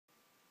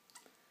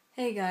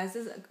Hey guys,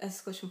 this is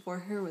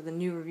Escalation4 here with a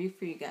new review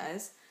for you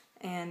guys.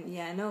 And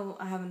yeah, I know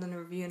I haven't done a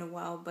review in a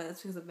while, but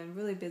it's because I've been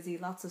really busy,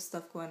 lots of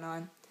stuff going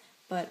on.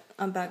 But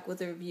I'm back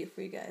with a review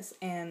for you guys.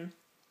 And,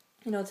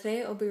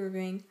 today I'll be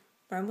reviewing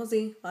Dragonball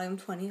Z Volume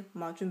 20,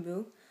 Majin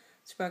Buu,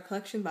 Super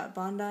Collection by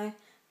Bandai.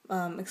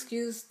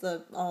 Excuse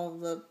all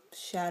the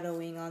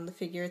shadowing on the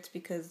figure, it's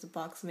because the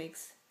box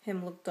makes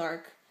him look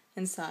dark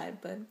inside.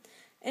 But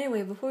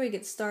anyway, before we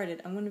get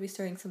started, I'm going to be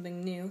starting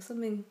something new,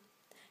 something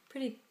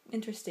pretty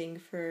interesting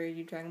for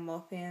you Dragon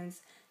Ball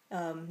fans,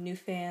 new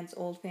fans,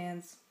 old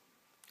fans,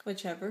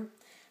 whichever.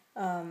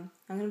 I'm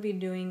gonna be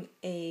doing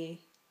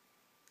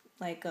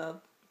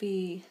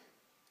be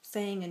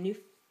saying a new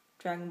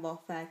Dragon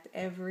Ball fact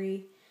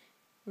every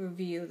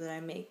review that I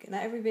make.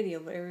 Not every video,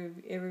 but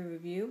every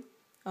review,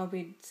 I'll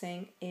be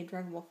saying a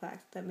Dragon Ball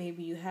fact that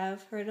maybe you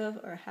have heard of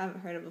or haven't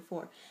heard of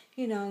before.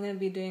 I'm gonna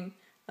be doing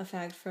a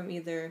fact from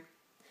either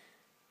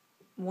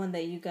one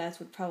that you guys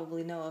would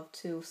probably know of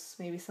to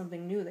maybe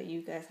something new that you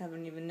guys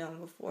haven't even known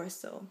before.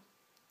 So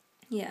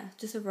yeah,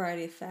 just a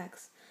variety of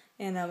facts,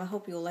 and I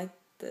hope you'll like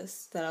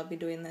this, that I'll be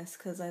doing this,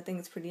 because I think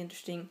it's pretty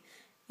interesting,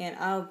 and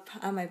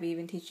I might be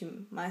even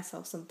teaching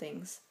myself some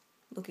things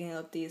looking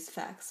up these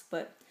facts.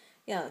 But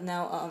yeah,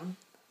 now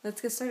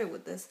let's get started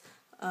with this.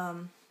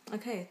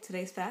 Okay,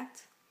 today's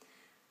fact: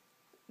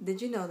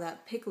 did you know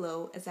that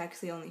Piccolo is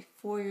actually only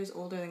 4 years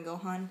older than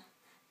Gohan?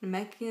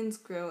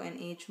 Namekians grow and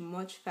age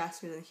much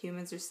faster than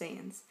humans or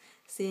Saiyans,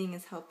 seeing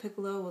as how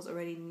Piccolo was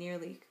already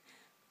nearly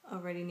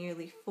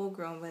full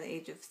grown by the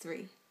age of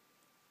 3.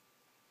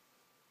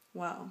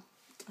 Wow.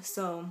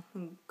 So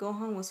when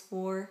Gohan was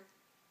 4,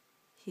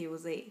 he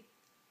was 8.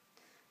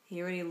 He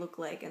already looked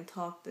like and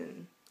talked,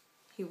 and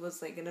he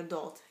was like an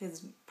adult.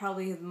 His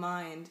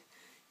mind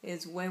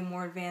is way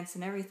more advanced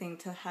and everything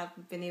to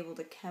have been able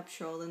to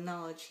capture all the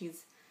knowledge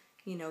he's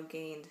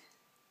gained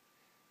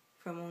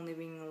from only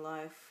being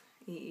alive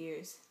 8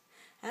 years.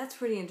 That's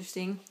pretty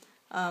interesting.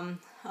 I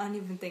don't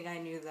even think I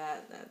knew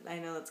that. I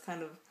know that's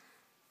kind of,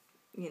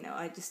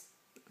 I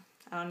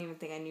don't even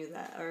think I knew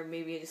that, or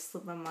maybe it just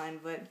slipped my mind.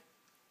 But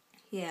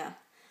yeah,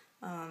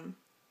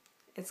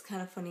 it's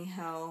kind of funny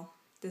how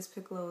this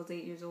Piccolo is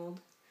 8 years old.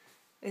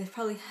 It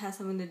probably has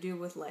something to do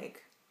with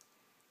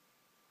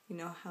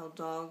how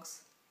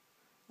dogs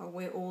are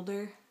way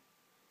older.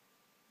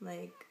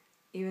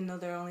 Even though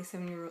they're only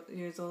 7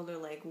 years old, they're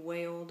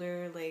way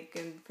older,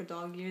 and for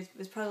dog years,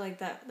 it's probably like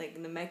that,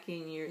 in the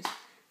Namekian years,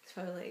 it's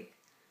probably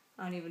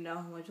I don't even know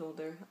how much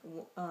older,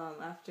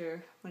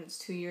 after, when it's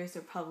 2 years,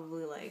 they're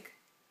probably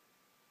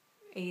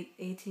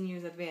 18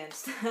 years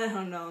advanced. I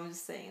don't know, I'm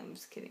just saying, I'm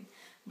just kidding,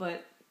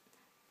 but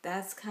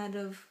that's kind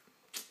of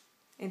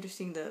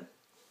interesting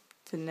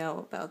to know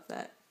about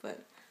that.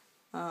 But,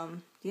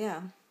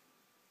 yeah,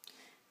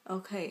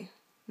 okay,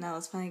 now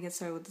let's finally get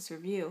started with this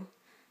review.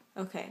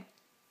 Okay,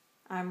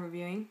 I'm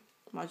reviewing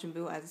Majin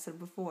Buu, as I said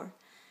before.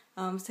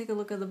 Let's take a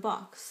look at the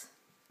box.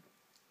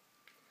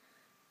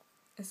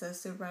 It says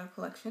Super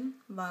Collection,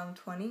 Volume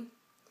 20,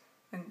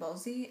 Dragonball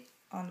Z.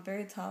 On the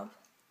very top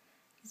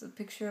is a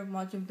picture of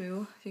Majin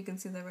Buu, if you can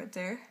see that right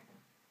there,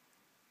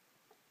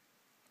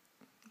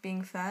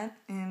 being fat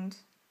and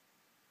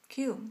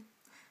cute.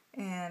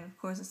 And of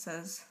course it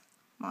says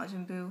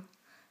Majin Buu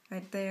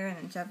right there, and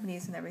in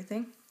Japanese and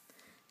everything.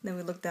 Then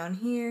we look down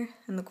here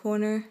in the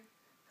corner,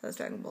 it says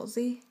Dragonball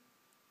Z.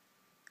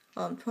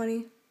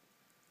 20.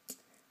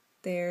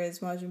 There is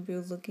Majin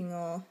Buu looking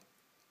all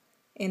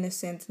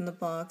innocent in the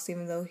box,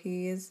 even though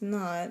he is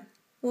not.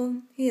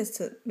 Well, he is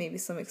to maybe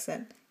some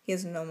extent. He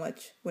doesn't know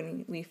much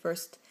when we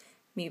first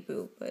meet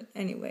Buu, but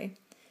anyway.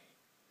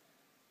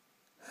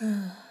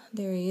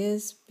 There he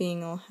is,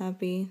 being all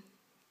happy.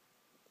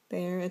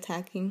 There,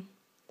 attacking.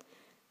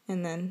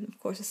 And then, of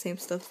course, the same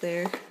stuff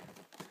there.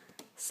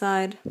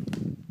 Side.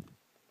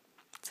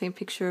 Same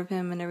picture of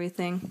him and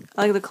everything.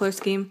 I like the color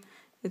scheme.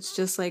 It's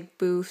just like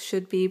Buu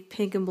should be,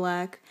 pink and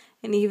black,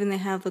 and even they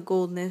have the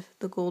gold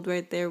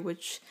right there,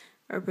 which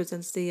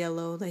represents the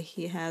yellow that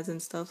he has and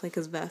stuff, like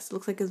his vest. It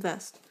looks like his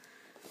vest.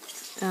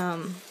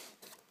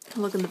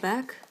 Look in the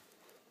back.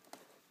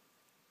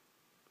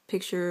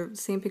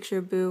 Same picture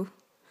of Buu,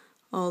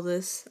 all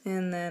this,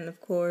 and then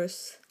of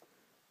course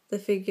the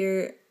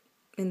figure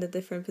in the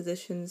different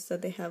positions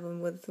that they have him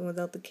with and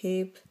without the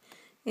cape,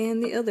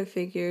 and the other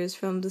figures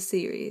from the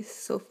series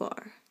so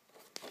far.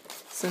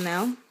 So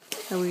now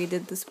that we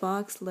did this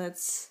box,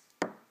 let's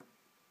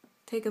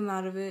take them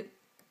out of it,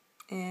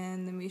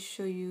 and let me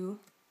show you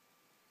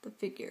the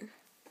figure.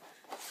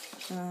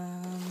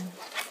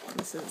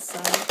 This is the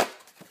side.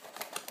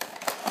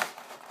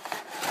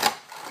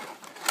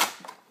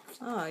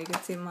 Oh, you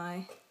can see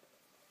my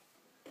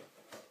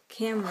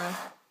camera.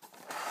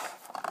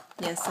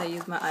 Yes, I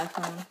use my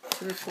iPhone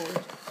to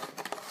record.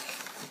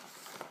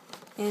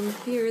 And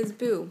here is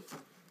Buu.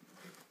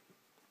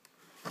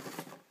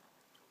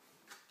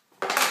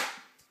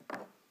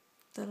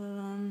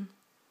 Da-da-dum.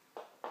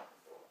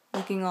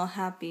 Looking all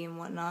happy and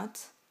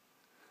whatnot.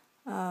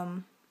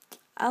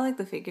 I like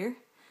the figure.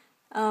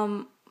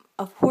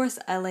 Of course,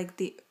 I like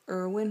the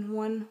Irwin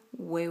one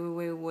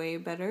way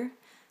better.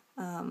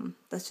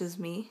 That's just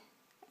me.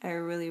 I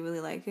really,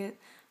 really like it.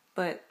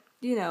 But,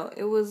 you know,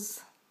 it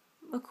was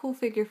a cool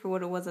figure for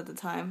what it was at the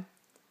time.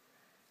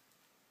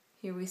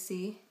 Here we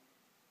see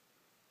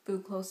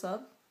Buu close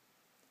up,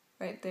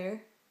 right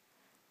there.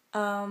 The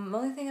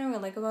only thing I don't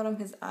really like about him,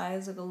 his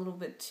eyes look a little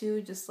bit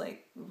too, just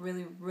like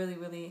really, really,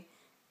 really,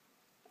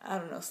 I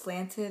don't know,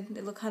 slanted.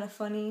 They look kind of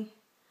funny.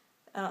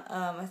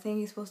 I think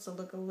he's supposed to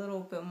look a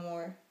little bit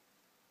more.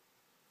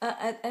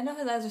 I know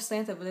his eyes are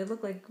slanted, but they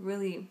look like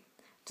really,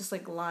 just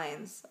like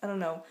lines. I don't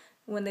know.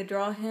 When they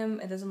draw him,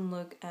 it doesn't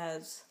look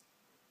as,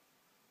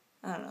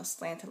 I don't know,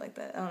 slanted like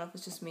that. I don't know if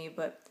it's just me,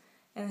 but,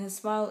 and his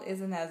smile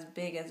isn't as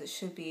big as it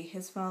should be.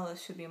 His smile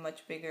should be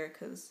much bigger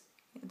because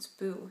it's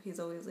Boo. He's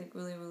always like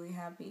really, really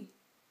happy.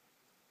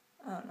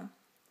 I don't know.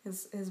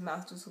 His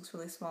mouth just looks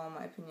really small in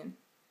my opinion.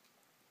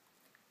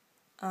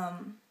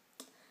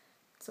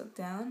 Let's look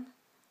down.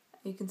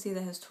 You can see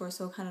that his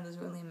torso kind of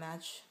doesn't really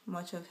match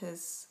much of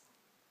his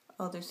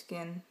other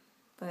skin,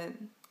 but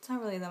it's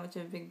not really that much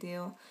of a big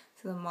deal.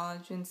 See the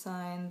Majin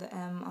sign, the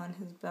M on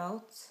his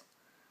belt,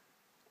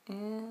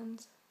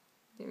 and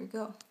there we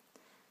go.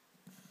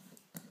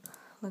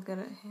 Look at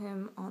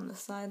him on the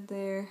side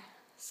there,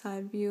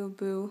 side view of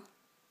Boo.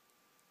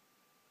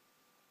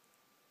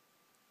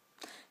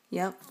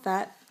 Yep,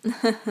 fat.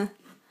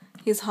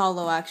 He's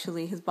hollow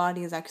actually, his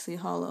body is actually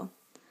hollow.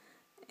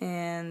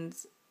 And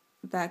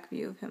back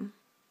view of him.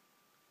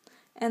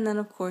 And then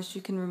of course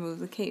you can remove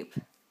the cape.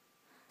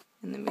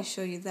 And let me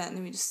show you that.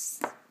 Let me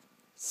just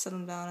set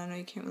him down. I know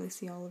you can't really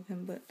see all of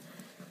him, but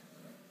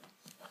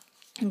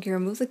you can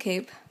remove the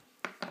cape.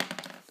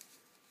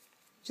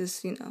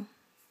 Just, you know,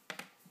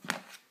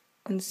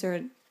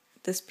 insert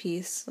this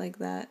piece like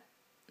that.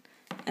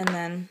 And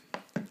then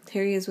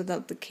here he is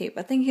without the cape.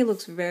 I think he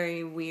looks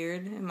very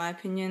weird in my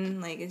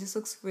opinion. Like it just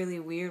looks really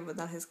weird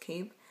without his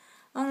cape.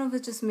 I don't know if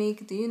it's just me.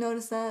 Do you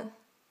notice that?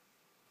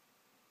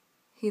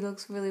 He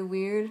looks really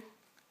weird.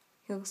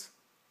 He looks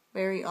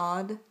very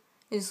odd.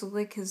 It just looks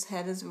like his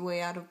head is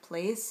way out of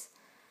place.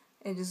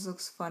 It just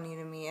looks funny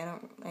to me.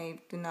 I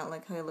do not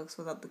like how he looks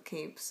without the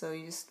cape, so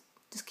you just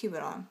keep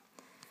it on.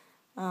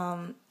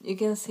 You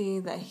can see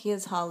that he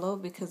is hollow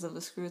because of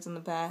the screws in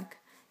the back.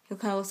 He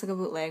kind of looks like a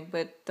bootleg,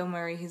 but don't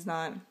worry, he's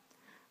not.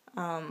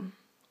 And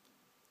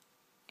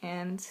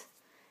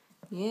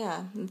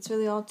yeah, that's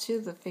really all to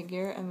the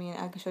figure. I mean,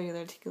 I can show you the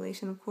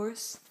articulation, of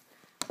course.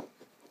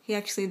 He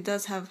actually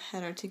does have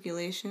head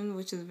articulation,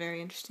 which is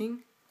very interesting,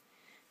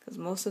 because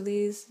most of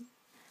these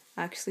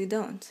actually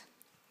don't.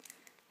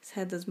 His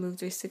head does move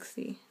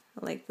 360,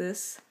 like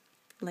this,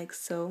 like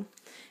so,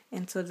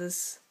 and so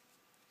does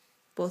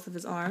both of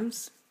his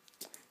arms.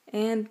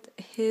 And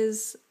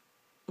his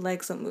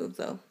legs don't move,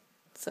 though.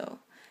 So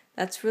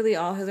that's really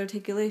all his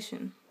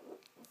articulation.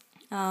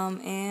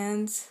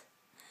 And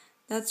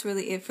that's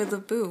really it for the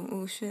Buu.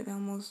 Oh shit, I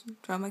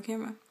almost dropped my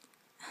camera.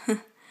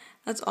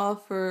 That's all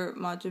for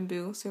Majin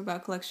Buu Survival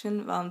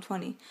Collection, Volume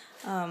 20.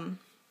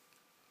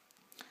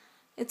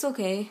 It's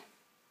okay,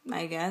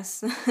 I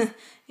guess.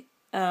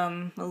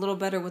 A little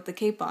better with the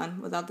cape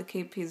on. Without the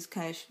cape, he's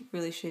kind of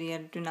really shitty.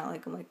 I do not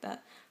like him like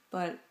that.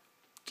 But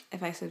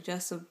if I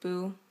suggest a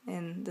Buu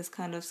in this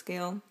kind of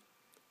scale,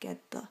 get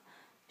the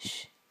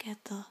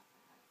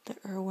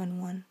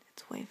Irwin one.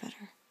 It's way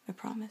better, I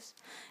promise.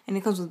 And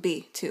it comes with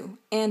B too,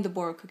 and the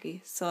Boro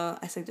cookie. So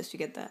I suggest you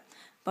get that.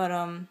 But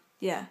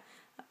yeah.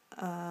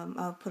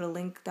 I'll put a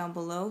link down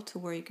below to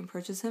where you can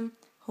purchase him.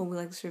 Hope you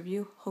like this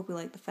review. Hope you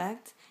like the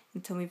fact.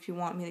 And tell me if you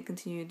want me to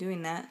continue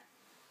doing that.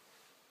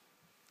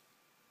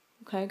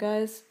 Okay,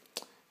 guys?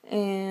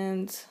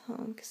 And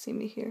you can see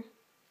me here.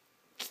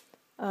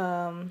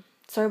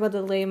 Sorry about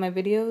the delay in my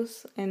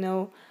videos. I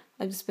know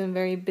I've just been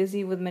very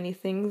busy with many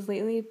things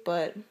lately,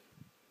 but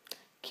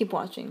keep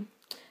watching.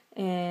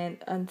 And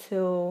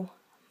until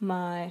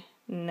my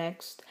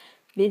next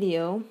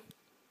video,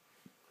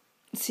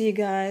 see you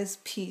guys.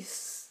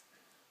 Peace.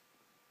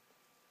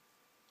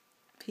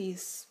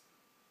 Peace.